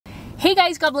Hey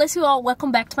guys, God bless you all.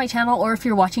 Welcome back to my channel, or if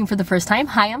you're watching for the first time,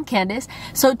 hi, I'm Candice.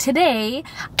 So today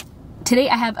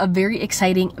I have a very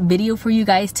exciting video for you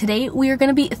guys. Today we are going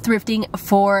to be thrifting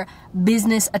for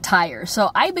business attire. So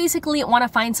I basically want to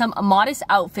find some modest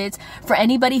outfits for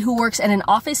anybody who works in an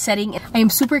office setting. I am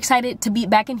super excited to be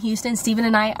back in Houston. Steven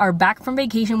and I are back from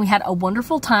vacation. We had a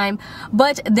wonderful time,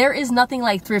 but there is nothing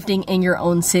like thrifting in your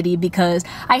own city, because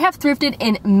I have thrifted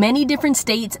in many different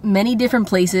states, many different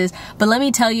places, but let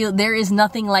me tell you, there is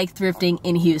nothing like thrifting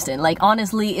in Houston. Like,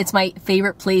 honestly, it's my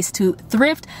favorite place to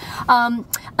thrift.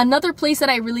 Another place that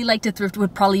I really like to thrift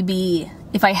would probably be,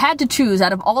 if I had to choose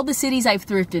out of all the cities I've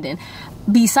thrifted in,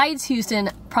 besides Houston,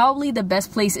 probably the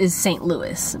best place is St.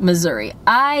 Louis, Missouri.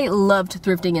 I loved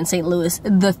thrifting in St. Louis.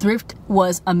 The thrift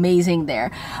was amazing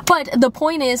there. But the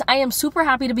point is, I am super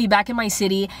happy to be back in my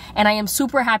city, and I am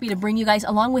super happy to bring you guys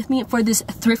along with me for this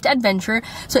thrift adventure.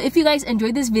 So if you guys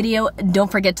enjoyed this video,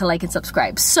 don't forget to like and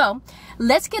subscribe. So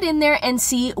let's get in there and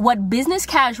see what business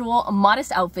casual,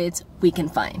 modest outfits we can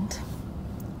find.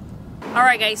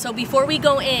 Alright guys, so before we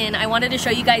go in, I wanted to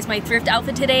show you guys my thrift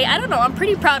outfit today. I don't know, I'm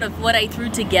pretty proud of what I threw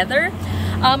together.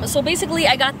 So basically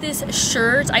I got this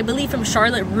shirt, I believe from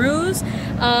Charlotte Russe.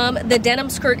 The denim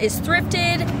skirt is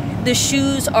thrifted, the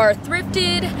shoes are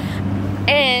thrifted,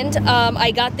 and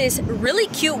I got this really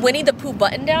cute Winnie the Pooh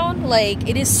button down. Like,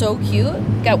 it is so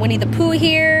cute. Got Winnie the Pooh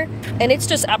here, and it's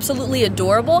just absolutely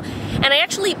adorable. And I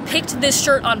actually picked this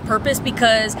shirt on purpose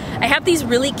because I have these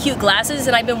really cute glasses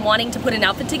and I've been wanting to put an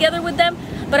outfit together with them,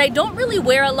 but I don't really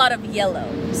wear a lot of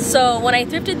yellow. So when I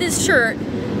thrifted this shirt,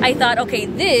 I thought, okay,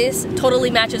 this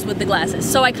totally matches with the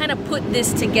glasses. So I kind of put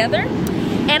this together,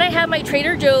 and I have my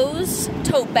Trader Joe's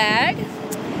tote bag.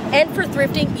 And for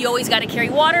thrifting, you always gotta carry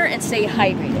water and stay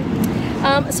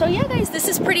hydrated. So yeah guys, this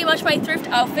is pretty much my thrift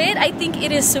outfit. I think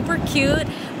it is super cute,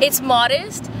 it's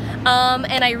modest,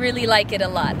 and I really like it a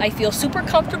lot. I feel super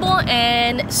comfortable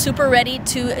and super ready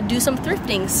to do some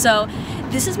thrifting. So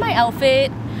this is my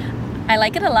outfit, I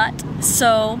like it a lot.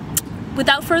 So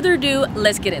without further ado,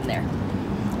 let's get in there.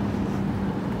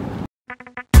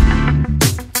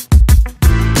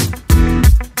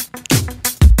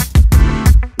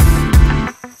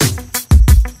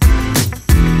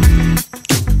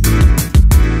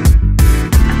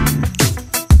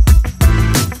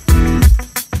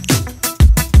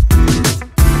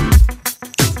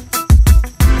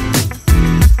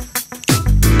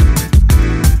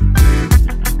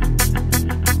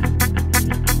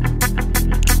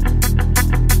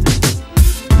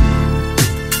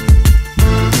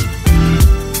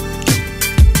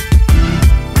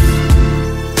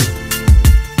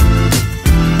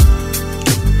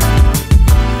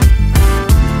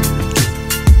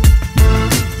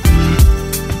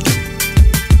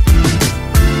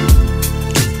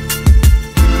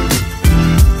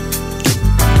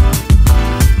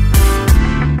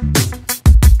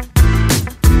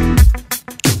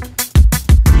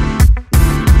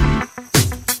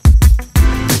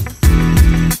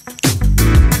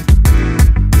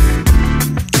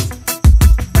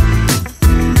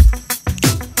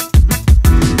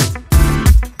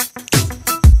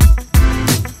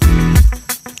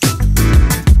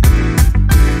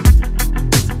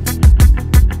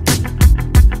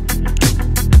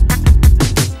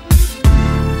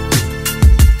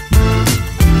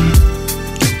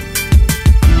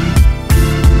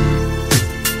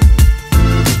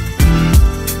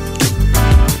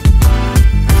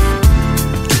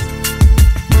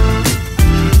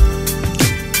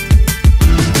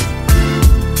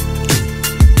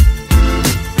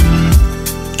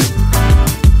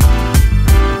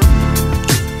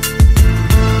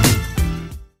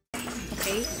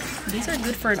 These are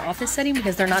good for an office setting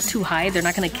because they're not too high. They're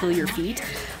not going to kill your feet.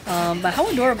 But how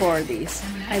adorable are these?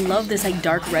 I love this like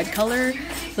dark red color.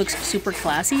 Looks super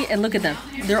classy. And look at them.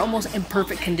 They're almost in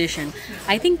perfect condition.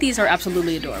 I think these are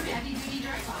absolutely adorable. These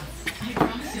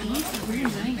are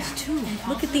really nice too.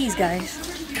 Look at these guys.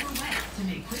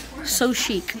 So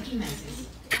chic.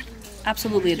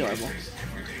 Absolutely adorable.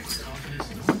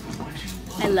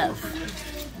 I love.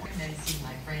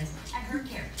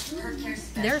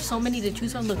 There are so many to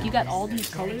choose from. Look, you got all these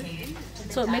colors.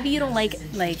 So maybe you don't like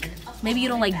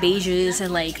beiges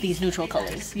and like these neutral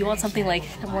colors. You want something like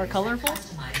more colorful?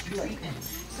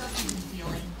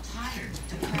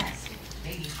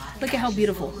 Look at how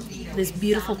beautiful. This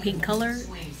beautiful pink color.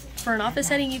 For an office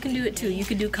setting, you can do it too. You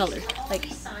can do color. Like,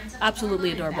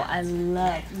 absolutely adorable. I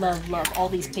love all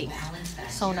these pinks.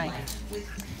 So nice.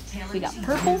 We got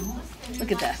purple.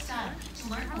 Look at that.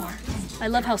 I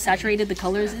love how saturated the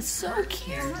colors. It's so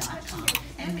cute.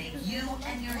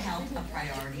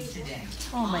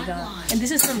 Oh my god. And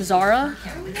this is from Zara.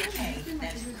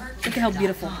 Look at how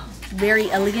beautiful. Very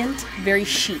elegant, very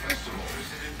chic.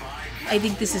 I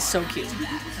think this is so cute.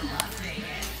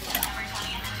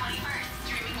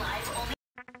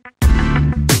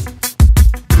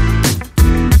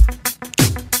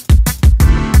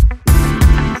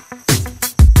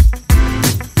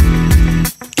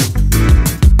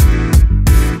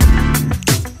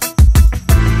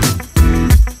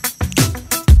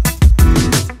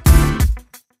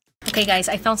 Okay guys,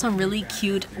 I found some really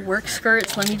cute work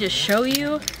skirts. Let me just show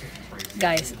you.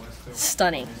 Guys,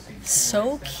 stunning.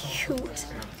 So cute.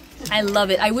 I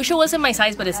love it. I wish it wasn't my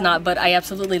size, but it's not, but I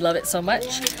absolutely love it so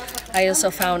much. I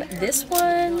also found this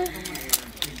one.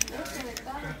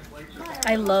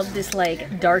 I love this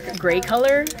like dark gray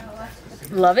color.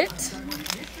 Love it.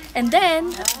 And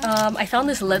then I found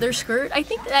this leather skirt. I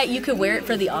think that you could wear it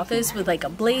for the office with like a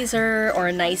blazer or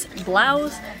a nice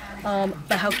blouse.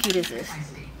 But how cute is this?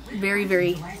 Very,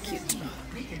 very cute.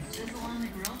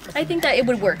 I think that it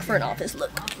would work for an office look.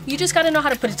 You just gotta know how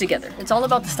to put it together. It's all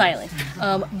about the styling,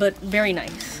 but very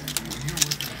nice.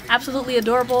 Absolutely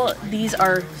adorable. These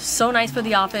are so nice for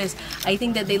the office. I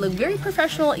think that they look very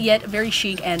professional, yet very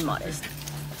chic and modest.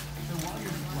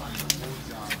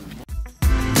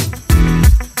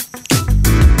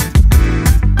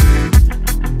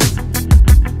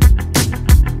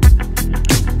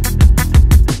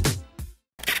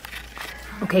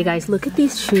 Okay guys, look at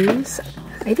these shoes.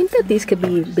 I think that these could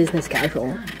be business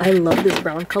casual. I love this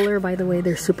brown color, by the way.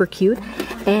 They're super cute.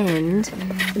 And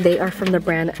they are from the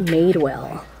brand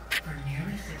Madewell,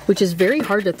 which is very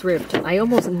hard to thrift. I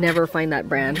almost never find that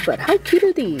brand, but how cute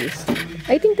are these?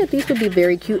 I think that these would be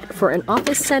very cute for an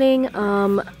office setting.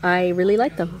 I really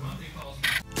like them.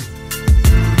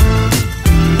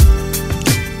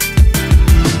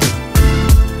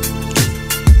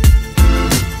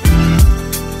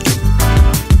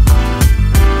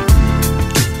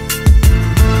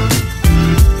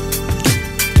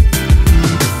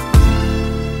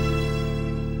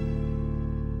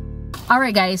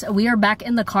 Alright guys, we are back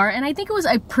in the car and I think it was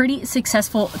a pretty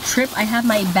successful trip. I have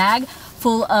my bag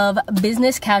full of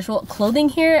business casual clothing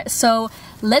here, so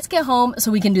let's get home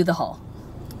so we can do the haul.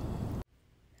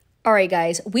 Alright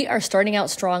guys, we are starting out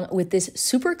strong with this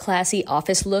super classy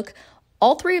office look.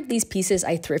 All three of these pieces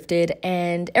I thrifted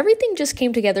and everything just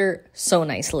came together so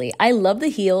nicely. I love the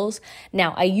heels.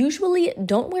 Now, I usually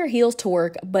don't wear heels to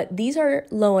work, but these are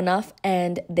low enough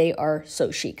and they are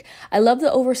so chic. I love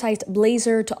the oversized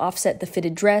blazer to offset the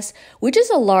fitted dress, which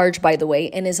is a large, by the way,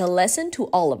 and is a lesson to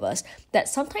all of us that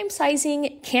sometimes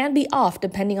sizing can be off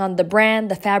depending on the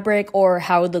brand, the fabric, or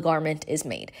how the garment is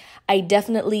made. I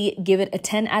definitely give it a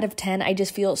 10 out of 10. I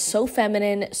just feel so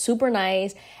feminine, super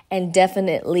nice, and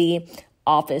definitely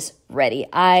office ready.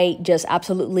 I just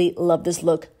absolutely love this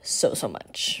look so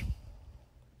much.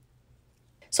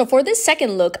 So for this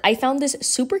second look, I found this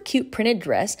super cute printed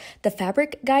dress. The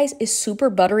fabric, guys, is super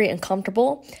buttery and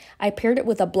comfortable. I paired it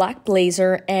with a black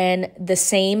blazer and the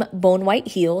same bone white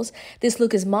heels. This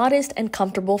look is modest and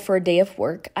comfortable for a day of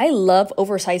work. I love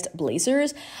oversized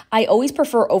blazers. I always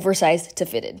prefer oversized to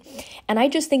fitted. And I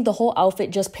just think the whole outfit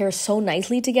just pairs so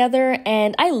nicely together.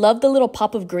 And I love the little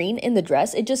pop of green in the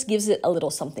dress. It just gives it a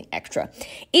little something extra.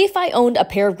 If I owned a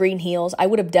pair of green heels, I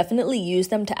would have definitely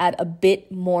used them to add a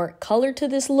bit more color to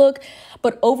this look,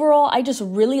 but overall I just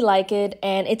really like it,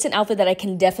 and it's an outfit that I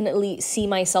can definitely see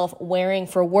myself wearing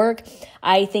for work.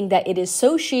 I think that it is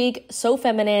so chic, so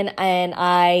feminine, and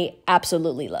I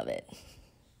absolutely love it.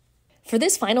 For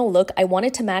this final look, I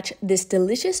wanted to match this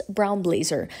delicious brown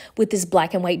blazer with this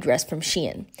black and white dress from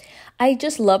Shein. I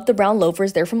just love the brown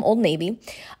loafers. They're from Old Navy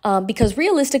because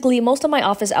realistically, most of my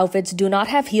office outfits do not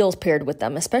have heels paired with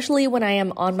them, especially when I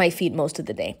am on my feet most of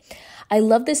the day. I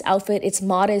love this outfit. It's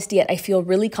modest, yet I feel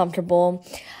really comfortable.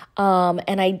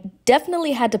 And I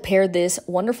definitely had to pair this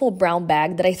wonderful brown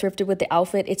bag that I thrifted with the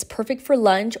outfit. It's perfect for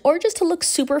lunch or just to look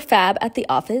super fab at the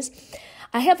office.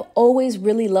 I have always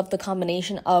really loved the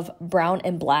combination of brown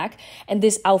and black, and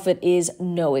this outfit is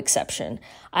no exception.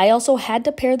 I also had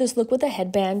to pair this look with a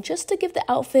headband just to give the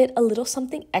outfit a little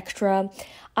something extra.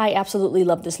 I absolutely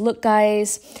love this look,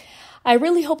 guys. I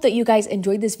really hope that you guys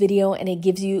enjoyed this video and it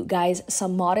gives you guys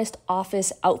some modest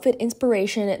office outfit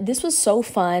inspiration. This was so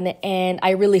fun and I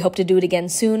really hope to do it again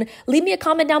soon. Leave me a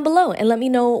comment down below and let me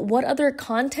know what other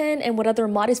content and what other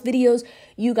modest videos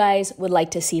you guys would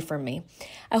like to see from me.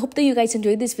 I hope that you guys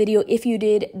enjoyed this video. If you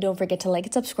did, don't forget to like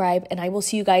and subscribe, and I will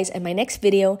see you guys in my next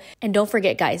video. And don't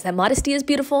forget, guys, that modesty is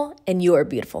beautiful and you are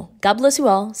beautiful. God bless you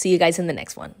all. See you guys in the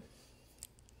next one.